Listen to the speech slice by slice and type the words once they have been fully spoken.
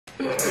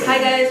Hi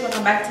guys,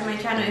 welcome back to my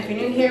channel. If you're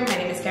new here, my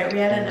name is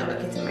Gabriella and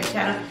welcome to my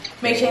channel.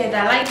 Make sure you hit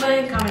that like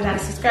button, comment down,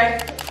 and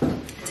subscribe.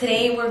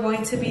 Today we're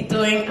going to be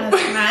doing a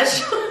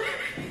smash.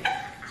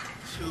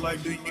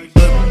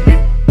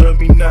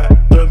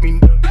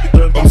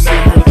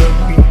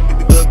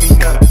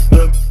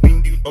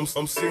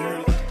 I'm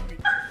serious.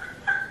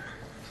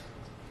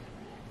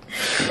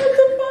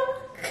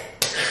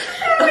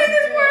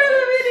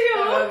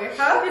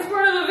 It's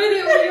part of the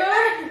video,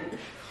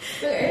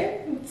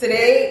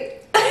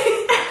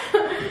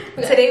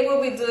 Today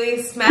we'll be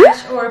doing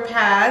smash or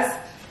pass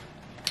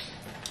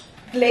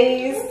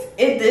Blaze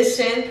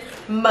edition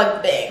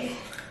mukbang.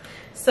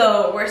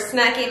 So we're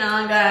snacking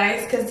on,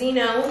 guys, cause you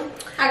know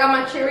I got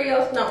my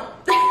Cheerios. No.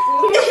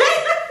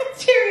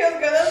 Cheerios,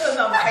 girl. That's a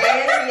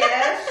bad,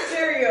 yes,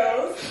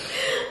 Cheerios.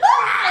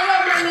 I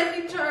got my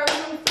Lucky Charms.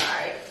 I'm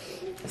sorry.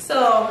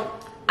 So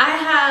I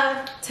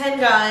have 10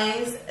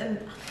 guys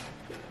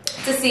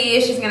to see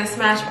if she's gonna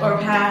smash or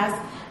pass.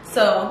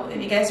 So if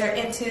you guys are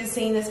into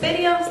seeing this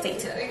video, stay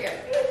tuned.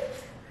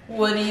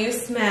 Would you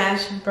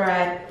smash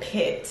Brad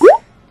Pitt?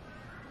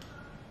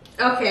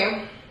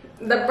 Okay,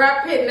 the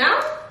Brad Pitt now.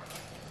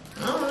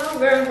 I don't know,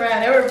 girl.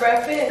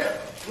 Brad Pitt.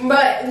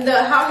 But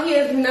how he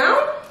is now?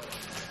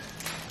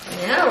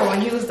 Yeah,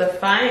 when he was the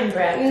fine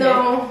Brad Pitt.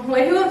 No,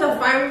 when he was the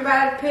fine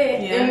Brad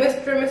Pitt Yeah. and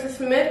Mr. and Mrs.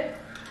 Smith.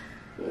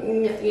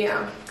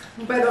 Yeah.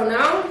 But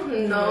now,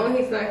 no,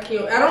 he's not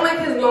cute. I don't like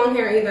his long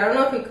hair either. I don't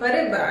know if he cut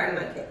it, but I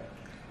didn't like it.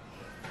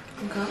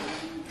 Okay.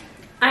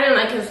 I didn't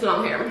like his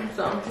long hair,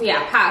 so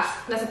yeah, pass.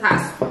 That's a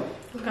pass. Okay.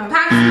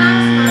 Pass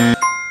now,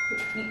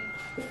 smash.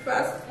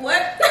 Pass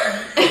what?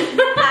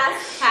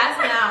 Pass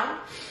now.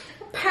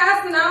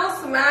 Pass now,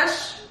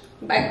 smash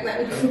back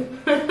then.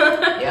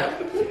 Yeah.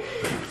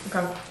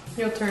 Okay.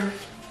 Your turn.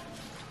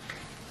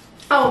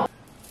 Oh,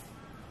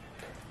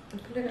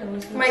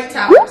 Mike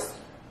Towers.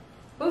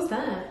 Who's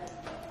that?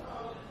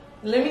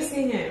 Let me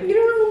see him. You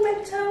don't know who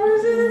Mike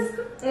Towers is?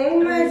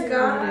 Oh my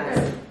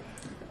god.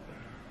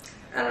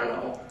 I don't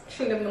know.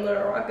 She lived in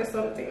Little Rock or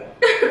something.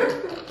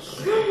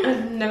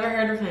 I've never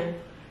heard of him.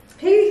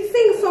 He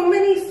sings so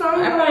many songs.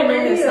 I on probably know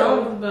his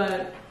radio. songs,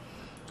 but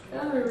I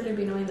don't really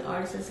be knowing the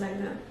artists like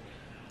that.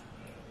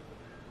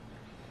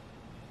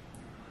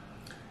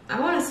 I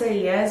want to say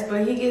yes,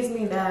 but he gives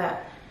me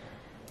that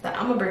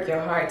I'm gonna break your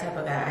heart type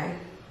of guy.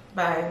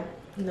 Bye.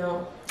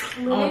 No.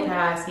 Really? I'll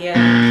pass. Yeah.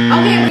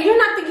 Okay, but you're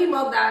not thinking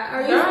about that.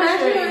 Are you Girl,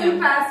 smashing sure or are you am.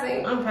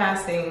 passing? I'm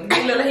passing.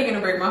 He look like he gonna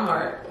break my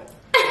heart.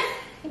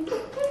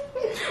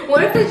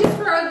 What if it's just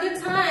for a good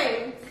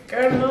time?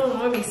 Girl, no, I'm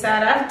gonna be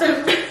sad after.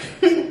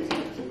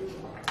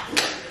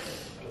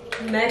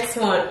 Next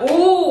one.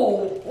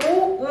 Ooh,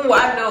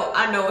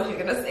 I know what you're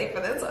gonna say for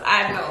this one.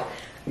 I know.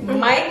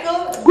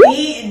 Michael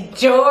B.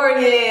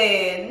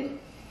 Jordan.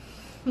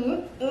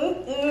 I'm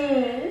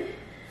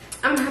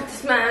gonna have to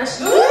smash.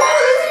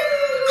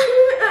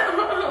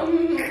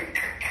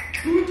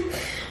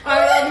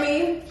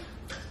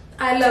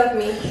 I love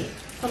me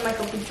from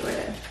Michael B.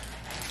 Jordan.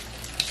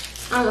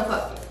 I love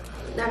her.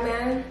 That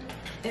man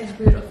is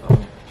beautiful.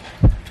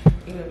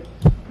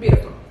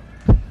 Beautiful.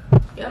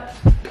 Yep.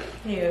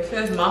 Yeah,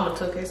 his mama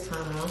took his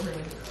time on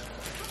him.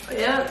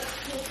 Yep.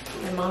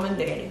 And mom and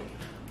daddy.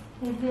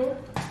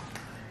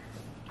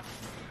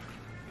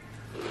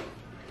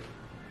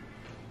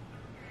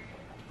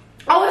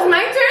 Oh, it's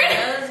my turn?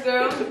 Yes,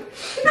 girl. You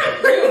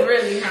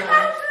really I'm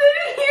hard.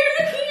 sitting here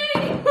looking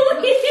at you.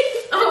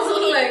 I'm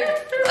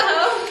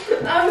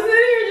sitting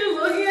here just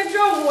looking at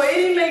you,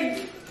 waiting like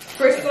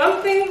for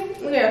something.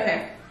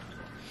 Okay.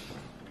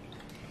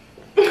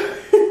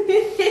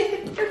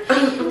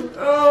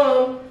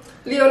 Oh,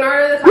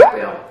 Leonardo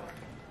DiCaprio.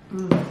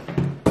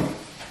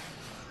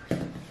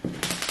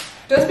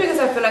 Just because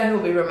I feel like he'll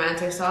be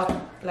romantic, so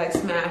I'll like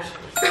smash.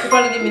 He'll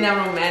probably give me that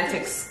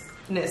romanticness.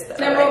 That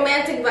The I like.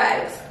 romantic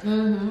vibes.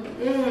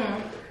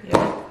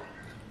 Yeah.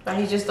 But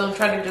he just don't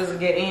try to just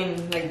get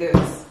in like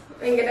this.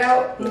 And get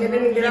out. Get in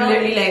and He get out.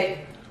 literally like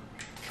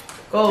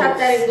goes. Tap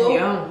that and go.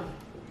 Yeah.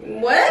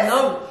 What?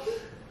 No.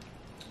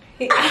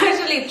 He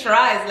actually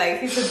tries, like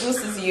he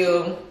seduces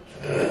you,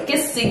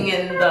 kissing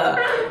and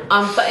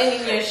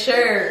unbuttoning your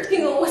shirt. He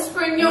gonna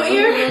whisper in your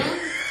ear?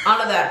 All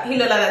of that. He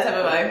look like that type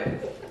of vibe.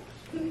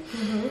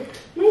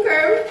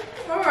 Okay.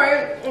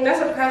 Alright. And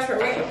that's a pass for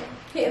me.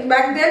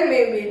 Back then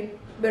maybe.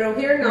 But over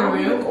here now, Mhm.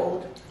 you look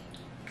old.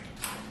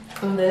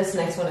 And this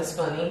next one is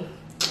funny,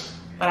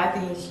 but I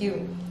think he's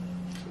cute.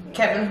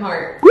 Kevin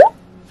Hart.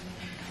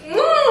 The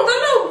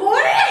little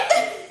boy?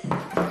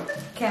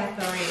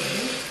 Catherine.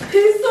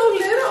 He's so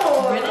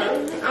little.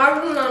 Really? I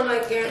do not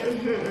like it.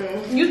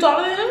 You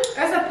taller than him?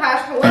 That's a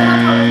pass for what am I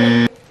calling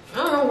him? I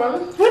don't know, bro.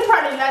 We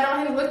probably lied on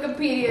his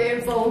Wikipedia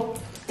info.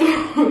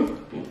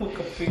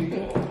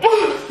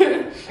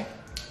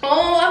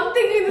 Oh, I'm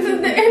thinking this is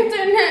the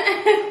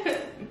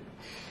internet.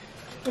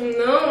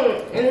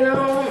 No.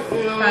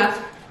 Pass.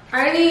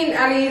 I need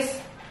at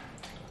least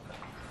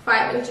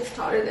 5 inches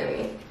taller than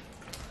me.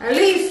 At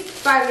least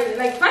 5 inches.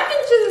 Like 5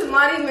 inches is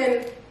not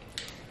even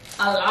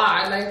a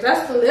lot. Like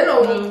that's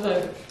little.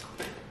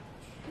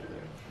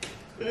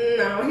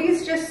 No,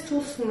 he's just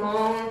too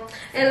small.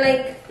 And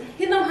like,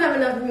 he don't have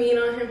enough meat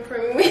on him for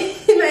me.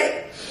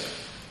 Like,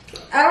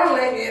 I don't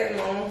like it,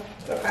 no.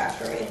 It's a pass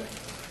for me.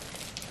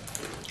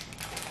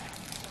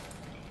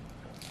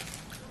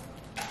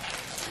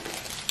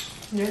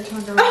 Your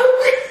turn to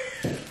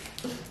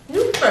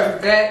You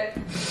forget.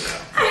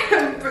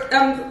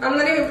 I'm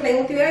not even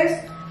playing with you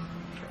guys.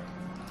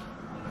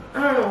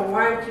 I don't know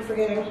why I keep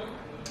forgetting.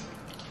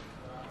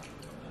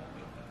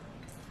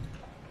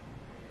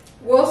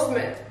 Will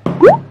Smith.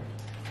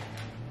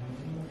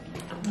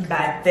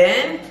 Back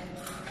then,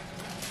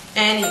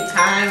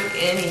 anytime,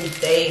 any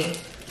day.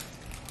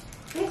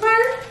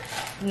 Okay.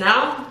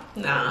 Now,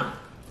 nah.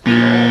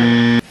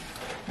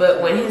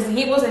 But when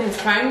he was in his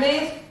prime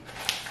days,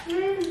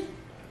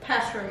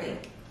 pass for me.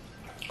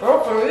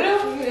 girl, for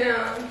real?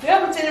 Yeah. You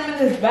haven't seen him in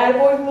this Bad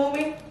Boys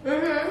movie?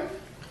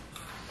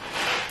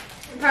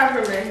 Pass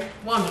for me.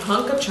 One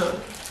hunk of chunk.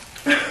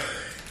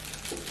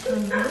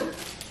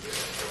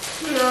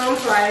 No, I'm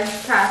sorry.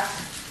 Pass.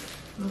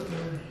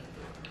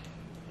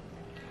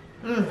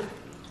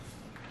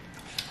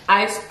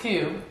 Ice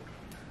Cube.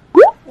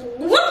 What the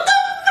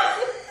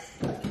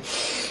fuck?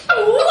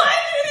 Why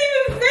did you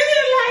even say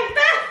it like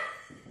that?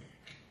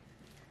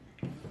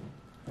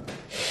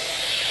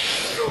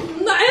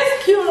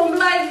 Ice Cube,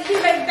 like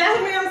that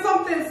man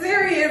something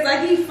serious,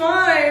 like he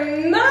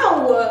fine.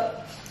 No.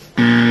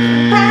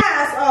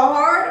 Pass.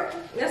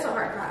 That's a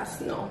hard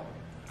pass. No.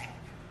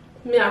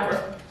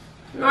 Never.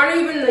 Not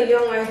even the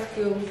young Ice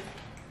Cube.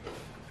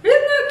 He's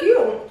not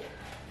cute.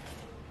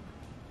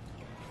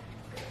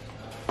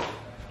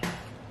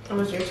 What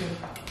was your turn?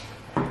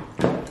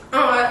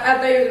 Oh, I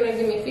thought you were gonna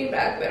give me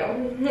feedback, but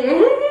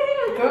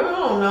Girl, I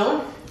don't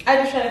know. I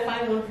just try to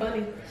find one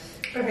funny.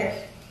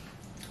 okay.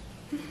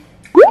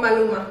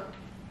 Maluma.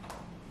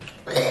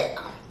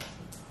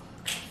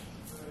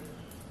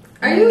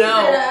 Are you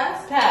dead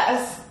ass?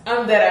 Pass.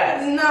 I'm dead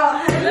ass. No,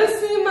 have you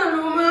seen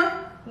Maluma?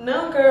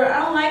 No, girl, I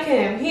don't like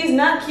him. He's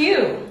not cute.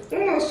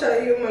 I'm gonna show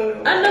you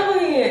Maluma. I know who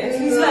he is.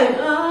 He's No. like,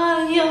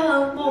 oh,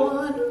 young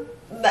boy.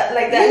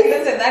 Like that. He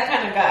looks like that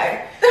kind of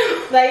guy.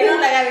 Like, you know,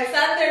 like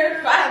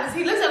Alexander Vibes.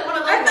 He looks like one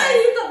of those I thought guys.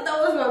 you thought that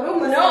was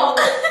Maluma. No.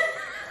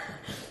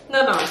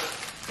 No.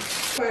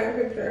 Find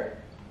a picture.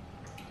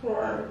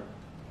 Or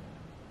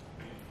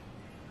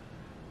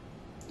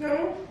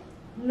no?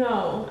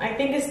 No, I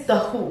think it's the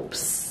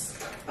hoops.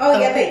 Oh,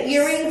 yeah, the face.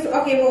 earrings.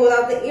 Okay, but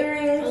without the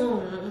earrings.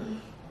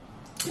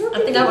 I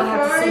think I would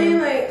have to see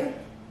him. Like,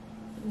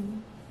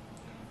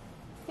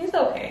 He's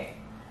okay.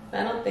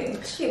 I don't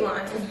think. she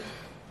lying.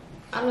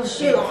 I don't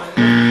She think.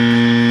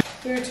 lying.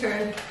 Your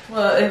turn.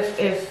 Well,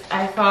 if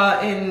I fall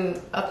in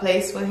a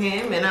place with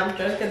him and I'm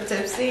drunk and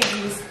tipsy,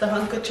 he's the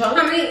hunk of chunk.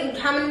 How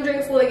many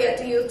drinks will I get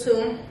to you?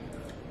 2.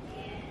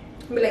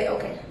 Be like,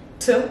 okay.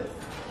 2.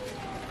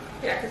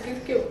 Yeah, because he's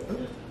cute.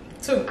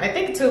 2. I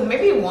think 2.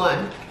 Maybe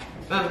 1.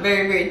 I'm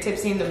very, very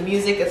tipsy and the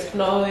music is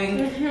flowing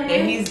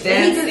and he's dancing.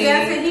 And he's just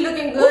dancing. He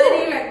looking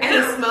good. He like, and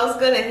he smells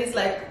good and he's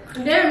like,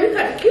 damn, you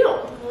kind of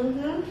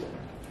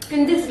cute.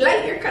 In this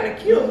light, you're kind of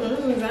cute.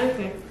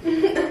 Exactly.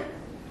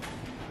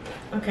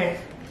 Okay.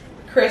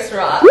 Chris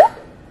Rock.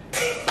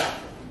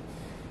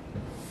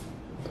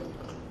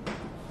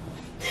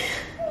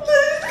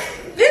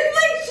 It's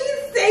like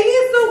she's saying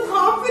it so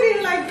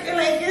confident, like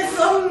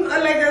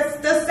it's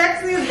the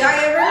sexiest guy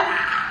ever.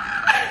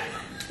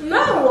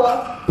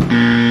 No.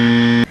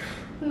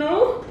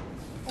 No.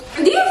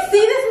 Do you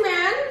see this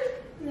man?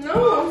 No,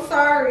 I'm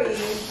sorry.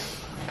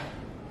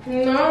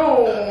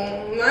 No,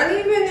 not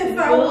even if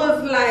I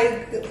was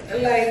like he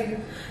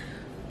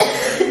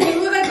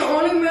was like the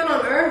only man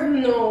on earth.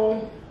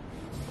 No.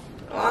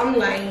 Oh, I'm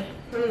lying,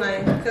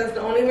 because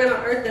the only man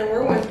on earth that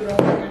we're going through a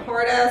fucking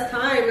hard ass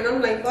time, and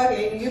I'm like, fuck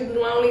it, you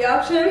the only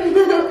option.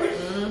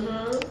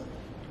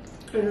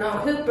 No,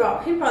 he'd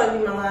probably be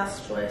my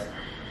last choice.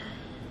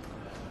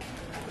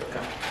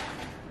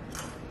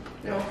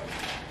 No.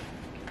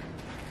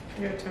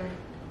 Your turn.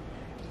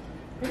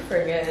 You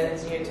forget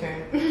it's your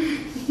turn.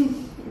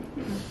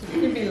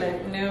 You'd be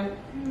like, no.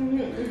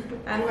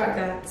 I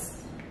forgot.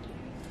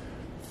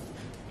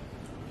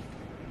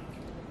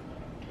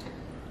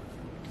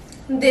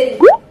 Diddy.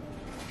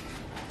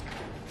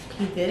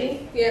 P.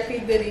 Diddy? Yeah, P.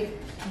 Diddy.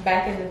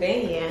 Back in the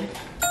day, yeah.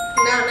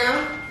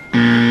 Now?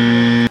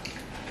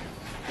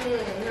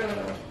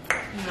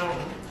 No.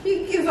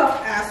 He gives off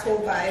asshole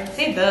vibes.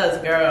 He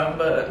does, girl,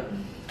 but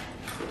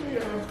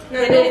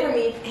No, no for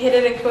me. hit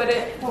it and quit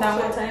it that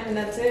one time and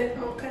that's it.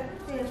 Okay.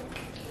 Yeah.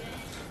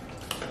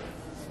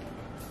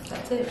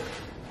 That's it.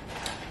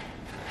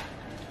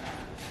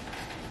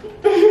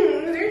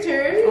 It's your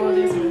turn. Oh,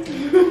 this one.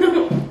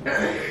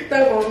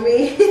 Don't want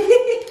me.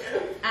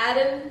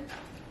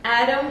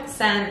 Adam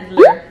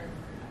Sandler.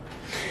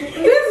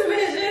 This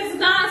bitch is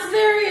not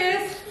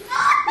serious.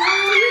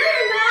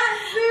 You're not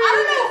serious. I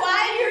don't know why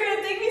you're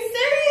gonna take me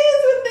serious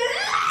with this.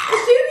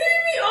 She's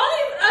giving me all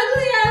these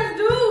ugly ass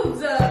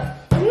dudes.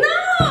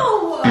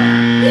 No!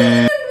 He's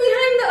even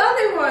behind the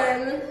other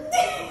one.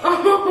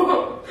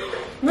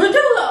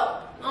 Medulla.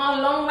 A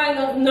long line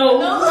of no.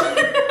 No.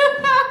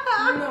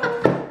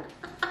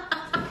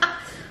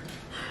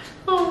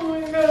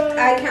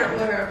 I can't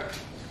with her.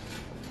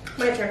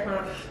 My turn,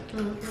 huh?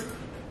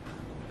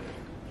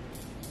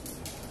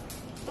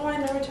 Oh, I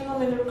never turned on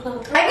my little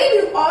clown. I gave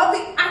you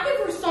I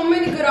gave her so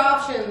many good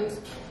options.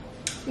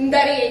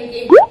 Daddy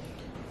Yankee.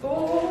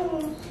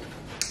 Oh.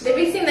 They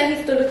be saying that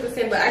he still looks the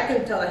same, but I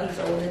can tell that he's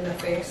old in the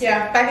face.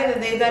 Yeah, back in the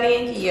day, Daddy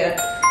Yankee, yeah.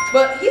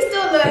 But he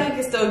still look like he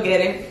can still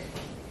get it.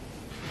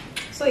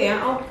 So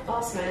yeah,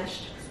 I'll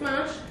smash.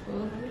 Smash?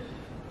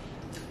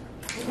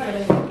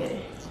 Get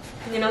it.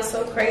 You know,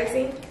 so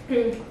crazy?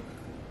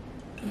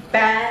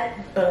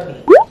 Bad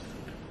Bunny.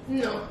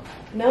 No.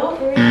 No?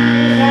 Really?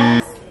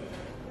 Pass?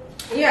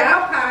 Yeah,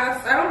 I'll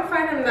pass. I don't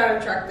find him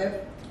that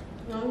attractive.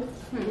 No?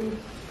 Mm-mm.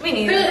 Me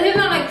neither. He's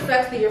not like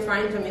sexy or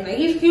fine to me. Like,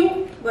 he's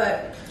cute,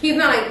 but he's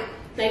not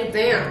like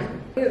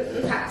damn.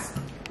 Pass.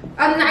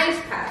 A nice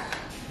pass.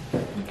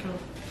 Okay.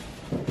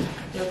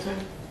 Your turn.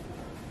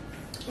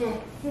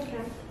 Oh,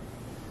 okay.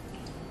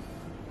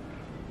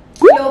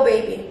 Lil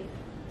Baby.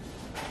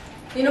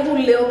 You know who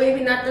Lil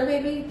Baby? Not the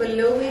baby, but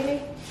Lil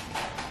Baby.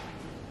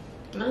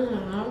 I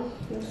don't know.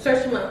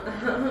 Search him up.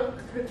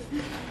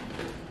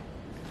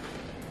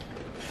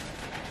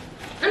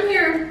 I'm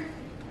here,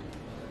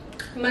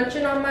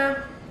 munching on my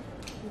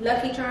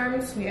Lucky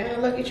Charms. Yeah,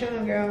 Lucky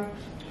Charm, girl.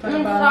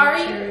 I'm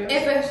sorry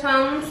if it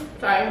sounds.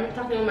 Sorry, I'm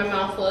talking with my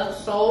mouth full.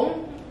 That's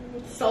so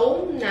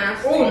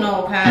nasty. Oh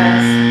no,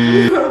 pass.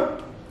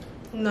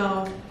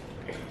 No.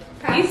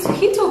 Pass.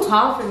 He's too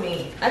tall for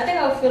me. I think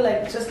I would feel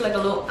like just like a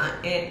little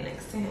ant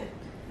next to him.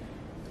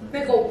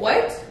 Like a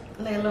what?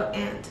 Like a little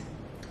ant.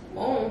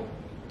 Oh.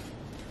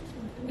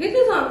 He's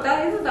just not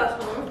that. He's not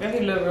that tall. Yeah, he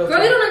look real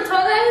Girl, you don't like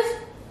tall guys?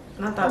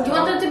 Not that tall. You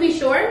want them to be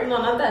short? No,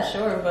 not that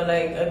short, but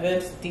like a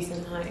good,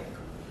 decent height.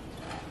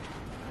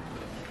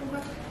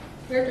 Okay.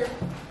 Your turn.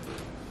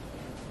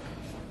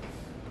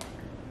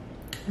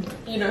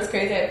 You know, it's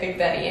crazy. I think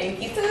Daddy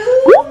Yankee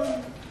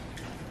too.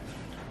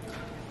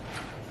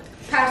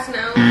 Pass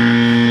now.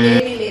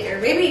 Maybe later.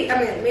 Maybe in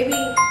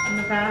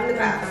the past. in the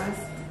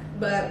past.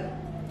 But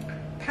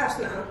pass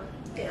now.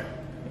 Yeah.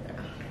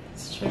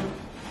 It's true.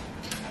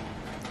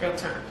 Your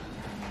turn.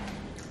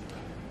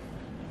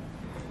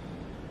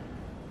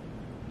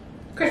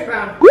 Chris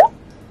Brown.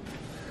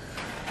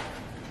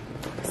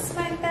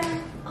 Smack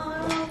that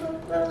on all the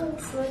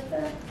floors like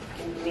that.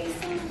 Give me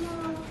some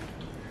more.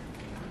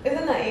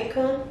 Isn't that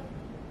Akon?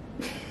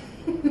 I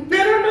don't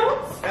know.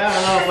 I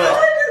don't know, but I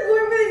just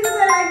going because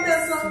I like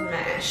that song.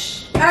 smash.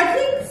 I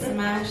think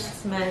Smash,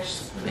 smash,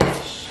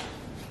 smash.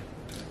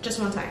 Just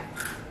one time.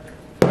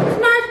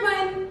 smash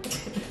button.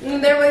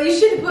 There, well, you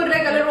should put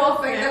like a little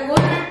effect that goes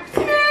there.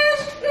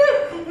 Smash.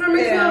 That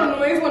makes a little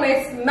noise when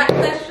I smack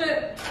that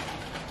shit.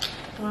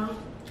 Well.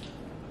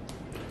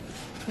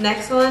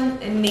 Next one,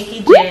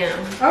 Nicky Jam.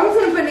 I was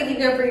gonna put Nicky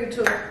Jam for you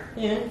too.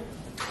 Yeah.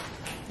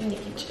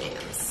 Nicky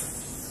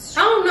Jams.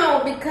 I don't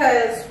know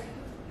because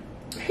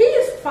he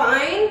is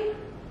fine.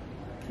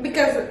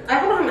 Because I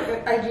follow him on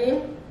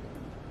IG,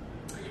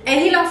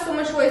 and he lost so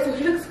much weight, so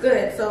he looks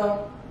good.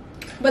 So,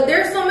 but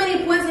there's so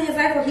many points in his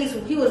life where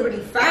he was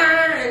really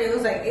fat, and it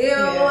was like ew,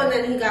 and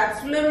then he got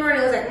slimmer,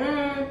 and it was like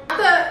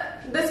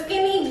The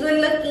skinny,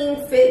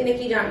 good-looking, fit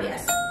Nicky Jam,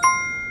 yes.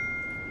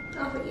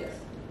 I'll put yes.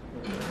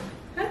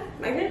 Huh?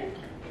 My turn.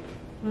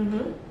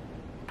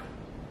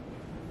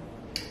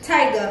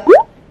 Tiger.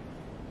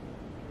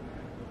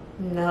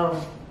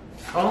 No.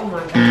 Oh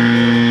my god.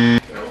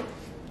 No.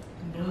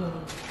 No.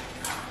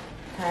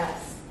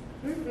 Pass.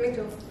 Me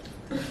too.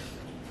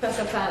 That's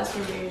a pass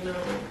for me, no.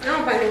 I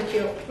don't find him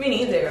cute. Me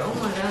neither. Oh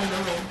my god,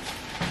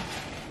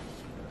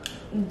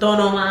 no. Don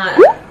Omar.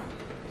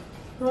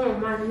 Oh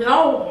my, no.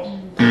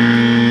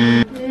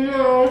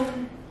 No.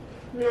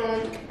 No.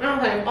 I don't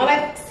find him cute. All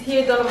I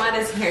hear Don Omar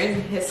is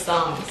hearing his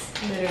songs,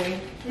 literally.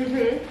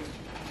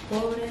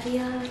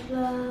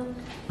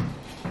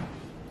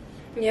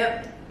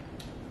 Yep.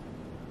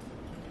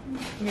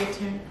 Your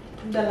turn.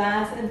 The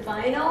last and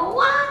final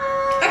one.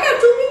 I got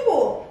 2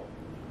 people.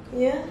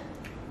 Yeah?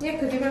 Yeah,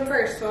 because you went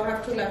first, so I'll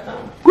have 2 left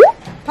on.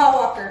 Paul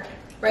Walker.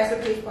 Rest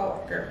in peace, Paul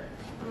Walker.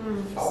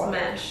 Paul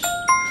Smash.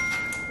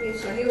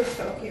 Walker. He was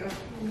so cute.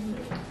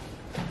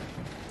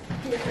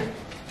 Your turn.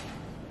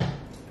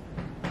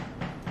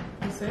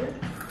 That's it?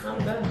 I'm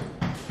done.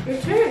 Your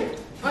turn.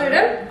 Oh, you're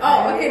done?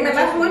 Oh, okay, my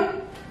last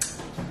one.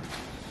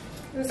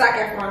 Zac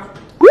Efron.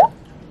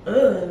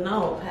 Ugh,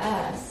 no,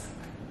 pass.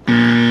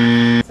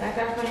 Zac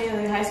Efron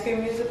in the High School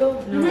Musical?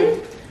 No.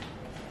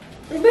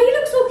 But he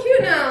looks so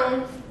cute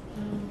now.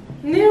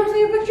 You don't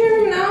see a picture of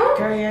him now?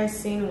 Girl, yeah, I've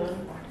seen one.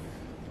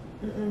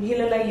 He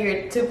look like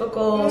your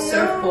typical No,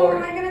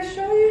 surfboard. I'm gonna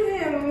show you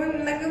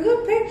him. Like a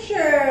good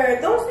picture.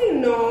 Don't say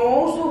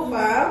no so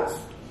fast.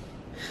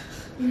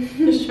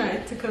 Just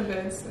trying to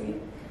convince me.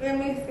 Let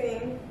me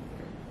see.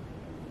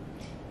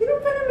 You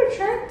don't find him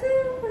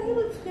attractive? But he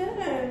looks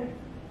good.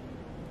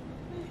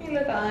 He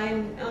look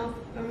fine.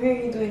 I'm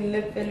hearing you doing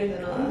lip fillers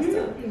and all that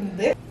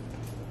stuff.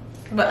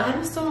 But I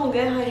just don't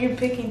get how you're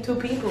picking 2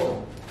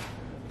 people.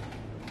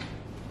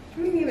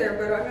 Me neither,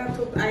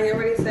 but I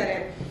already said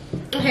it.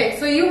 Okay,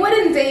 so you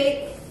wouldn't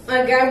date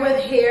a guy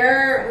with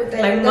hair with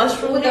the like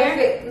mushroom with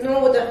hair.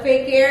 With the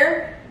fake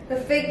hair. The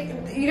fake.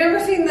 You never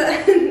seen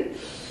the.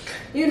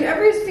 You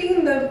never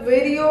seen the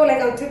video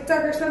like on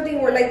TikTok or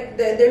something where like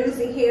they're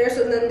losing hair,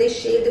 so then they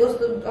shave. They go to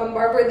the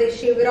barber, they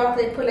shave it off,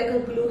 they put like a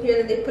glue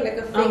here, and they put like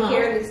a fake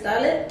hair and they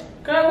style it.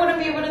 Girl, I wouldn't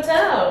be able to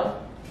tell.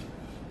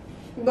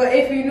 But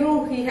if you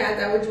knew he had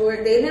that, would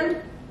you date him?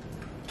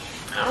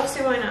 I don't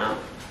see why not.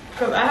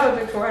 Cause I have a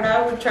big forehead.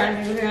 I would try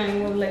to do hair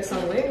and with like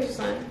some wigs or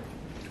something.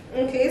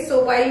 Okay,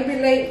 so why you be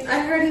like? I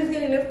heard he's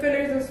getting lip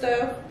fillers and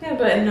stuff. Yeah,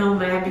 but no,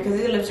 man, because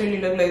his lips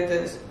really look like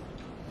this.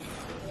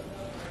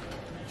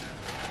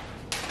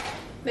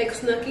 Like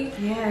Snooki?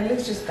 Yeah, it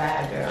looks just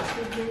bad, girl.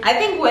 I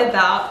think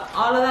without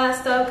all of that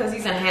stuff, because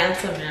he's a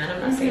handsome man, I'm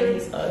not saying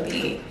he's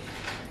ugly,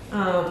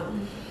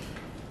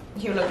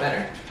 he'll look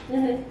better.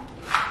 That's it.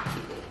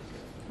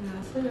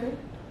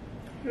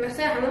 That's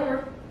it, I don't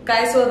know.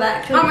 Guys, so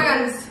that oh my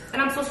god,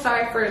 and I'm so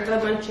sorry for the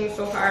munching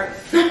so hard.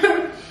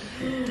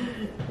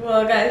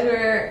 Well, guys,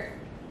 we're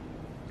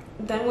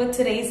done with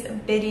today's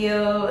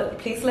video.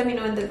 Please let me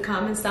know in the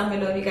comments down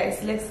below if you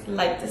guys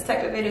like this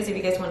type of videos, if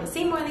you guys want to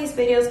see more of these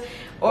videos,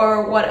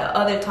 or what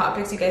other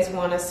topics you guys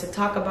want us to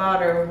talk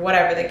about, or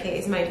whatever the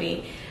case might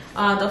be.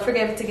 Don't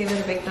forget to give it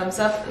a big thumbs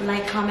up,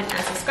 like, comment,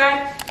 and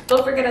subscribe.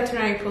 Don't forget to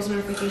turn on your post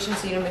notifications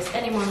so you don't miss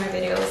any more of my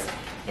videos,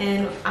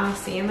 and I'll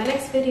see you in my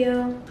next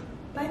video.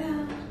 Bye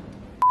now.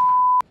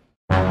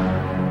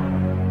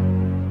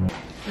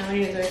 Now we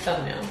need to do a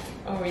thumbnail.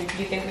 Or do you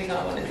think we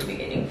got one at the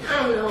beginning?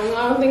 I don't know.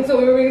 I don't think so.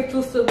 We're really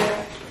too stupid.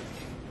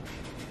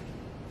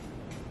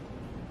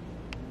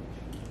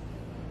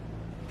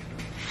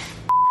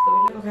 So we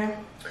look okay?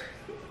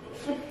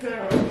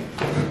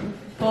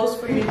 Pose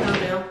for your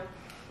thumbnail.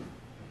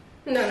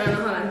 No,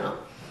 hold on. No.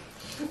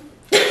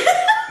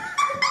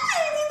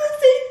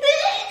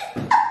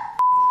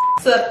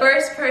 So the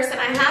first person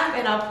I have,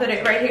 and I'll put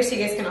it right here so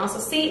you guys can also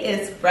see,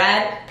 is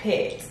Brad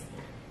Pitt.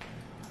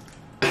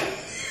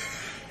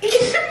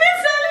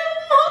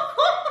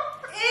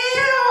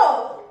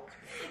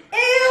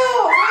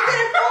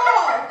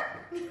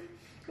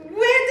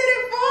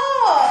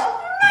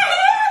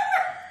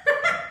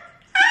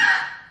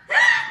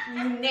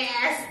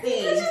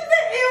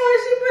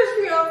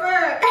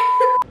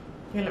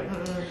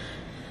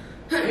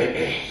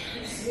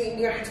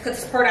 You're gonna have to cut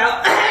this part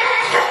out.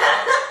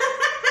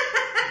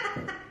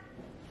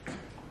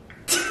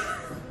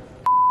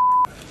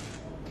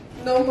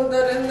 Don't put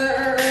that in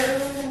there.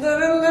 Put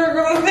that in there,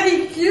 girl.